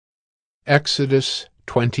Exodus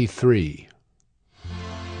 23.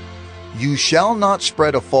 You shall not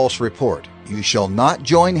spread a false report. You shall not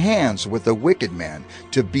join hands with a wicked man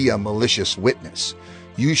to be a malicious witness.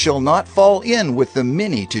 You shall not fall in with the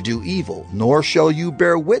many to do evil, nor shall you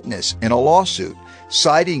bear witness in a lawsuit,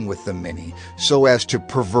 siding with the many, so as to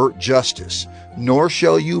pervert justice. Nor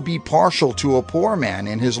shall you be partial to a poor man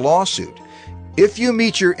in his lawsuit. If you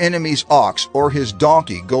meet your enemy's ox or his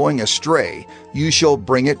donkey going astray, you shall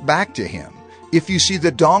bring it back to him. If you see the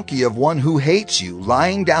donkey of one who hates you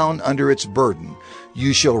lying down under its burden,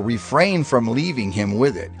 you shall refrain from leaving him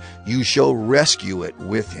with it. You shall rescue it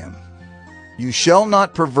with him. You shall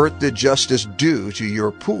not pervert the justice due to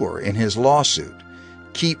your poor in his lawsuit.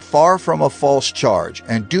 Keep far from a false charge,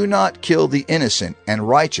 and do not kill the innocent and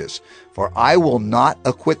righteous, for I will not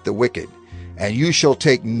acquit the wicked. And you shall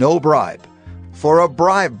take no bribe. For a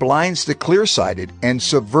bribe blinds the clear-sighted and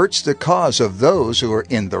subverts the cause of those who are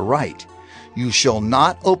in the right. You shall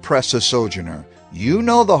not oppress a sojourner. You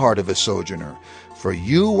know the heart of a sojourner, for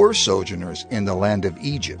you were sojourners in the land of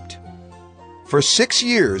Egypt. For 6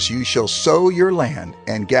 years you shall sow your land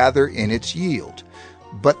and gather in its yield.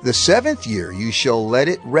 But the 7th year you shall let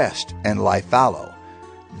it rest and lie fallow,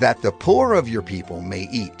 that the poor of your people may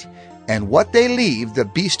eat, and what they leave the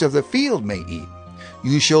beast of the field may eat.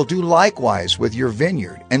 You shall do likewise with your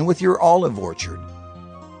vineyard and with your olive orchard.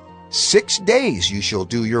 6 days you shall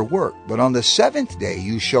do your work, but on the 7th day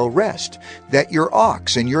you shall rest, that your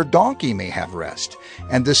ox and your donkey may have rest,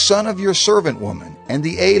 and the son of your servant woman and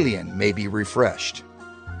the alien may be refreshed.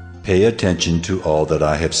 Pay attention to all that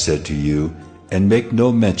I have said to you, and make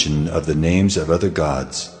no mention of the names of other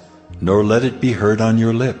gods, nor let it be heard on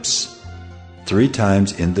your lips. 3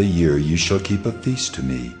 times in the year you shall keep a feast to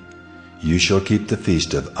me. You shall keep the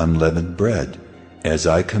feast of unleavened bread. As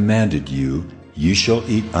I commanded you, you shall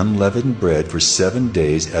eat unleavened bread for 7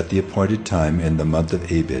 days at the appointed time in the month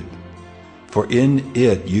of Abib. For in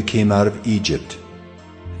it you came out of Egypt.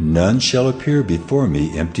 None shall appear before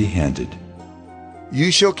me empty-handed.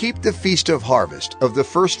 You shall keep the feast of harvest, of the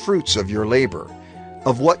first fruits of your labor,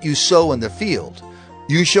 of what you sow in the field.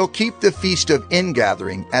 You shall keep the feast of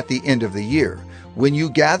ingathering at the end of the year, when you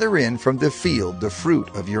gather in from the field the fruit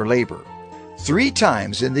of your labor. 3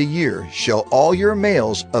 times in the year shall all your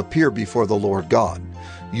males appear before the Lord God.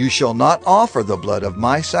 You shall not offer the blood of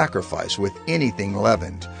my sacrifice with anything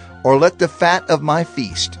leavened, or let the fat of my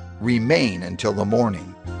feast remain until the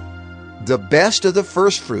morning. The best of the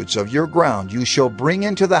firstfruits of your ground you shall bring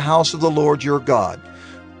into the house of the Lord your God.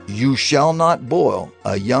 You shall not boil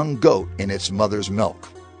a young goat in its mother's milk.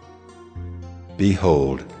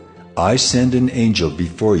 Behold, I send an angel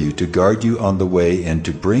before you to guard you on the way and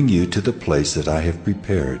to bring you to the place that I have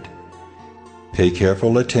prepared. Pay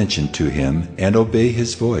careful attention to him and obey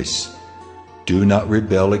his voice. Do not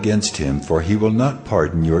rebel against him, for he will not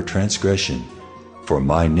pardon your transgression, for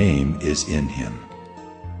my name is in him.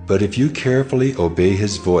 But if you carefully obey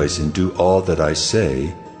his voice and do all that I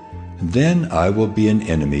say, then I will be an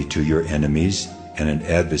enemy to your enemies and an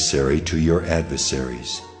adversary to your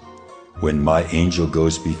adversaries. When my angel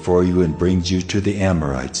goes before you and brings you to the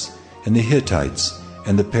Amorites, and the Hittites,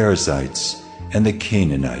 and the Perizzites, and the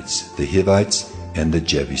Canaanites, the Hivites, and the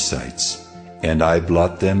Jebusites, and I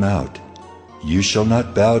blot them out, you shall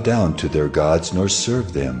not bow down to their gods nor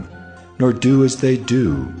serve them, nor do as they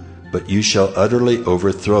do, but you shall utterly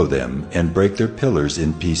overthrow them and break their pillars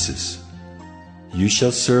in pieces. You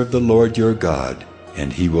shall serve the Lord your God,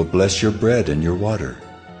 and he will bless your bread and your water.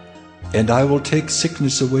 And I will take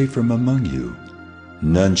sickness away from among you.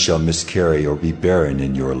 None shall miscarry or be barren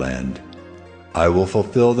in your land. I will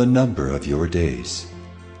fulfill the number of your days.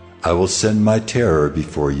 I will send my terror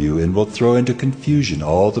before you, and will throw into confusion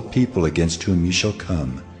all the people against whom you shall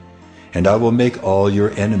come. And I will make all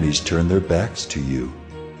your enemies turn their backs to you.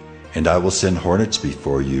 And I will send hornets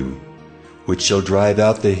before you, which shall drive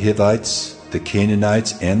out the Hivites, the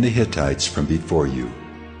Canaanites, and the Hittites from before you.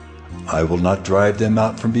 I will not drive them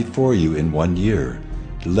out from before you in 1 year,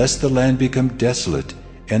 lest the land become desolate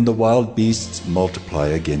and the wild beasts multiply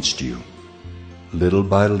against you. Little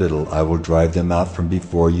by little I will drive them out from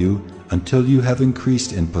before you until you have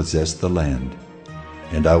increased and possessed the land.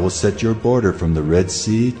 And I will set your border from the Red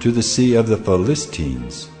Sea to the Sea of the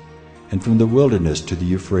Philistines, and from the wilderness to the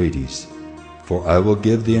Euphrates. For I will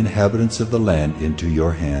give the inhabitants of the land into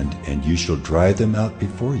your hand, and you shall drive them out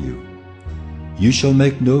before you. You shall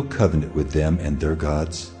make no covenant with them and their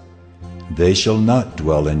gods. They shall not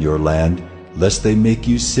dwell in your land, lest they make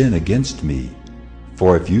you sin against me.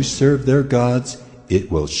 For if you serve their gods, it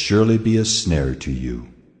will surely be a snare to you.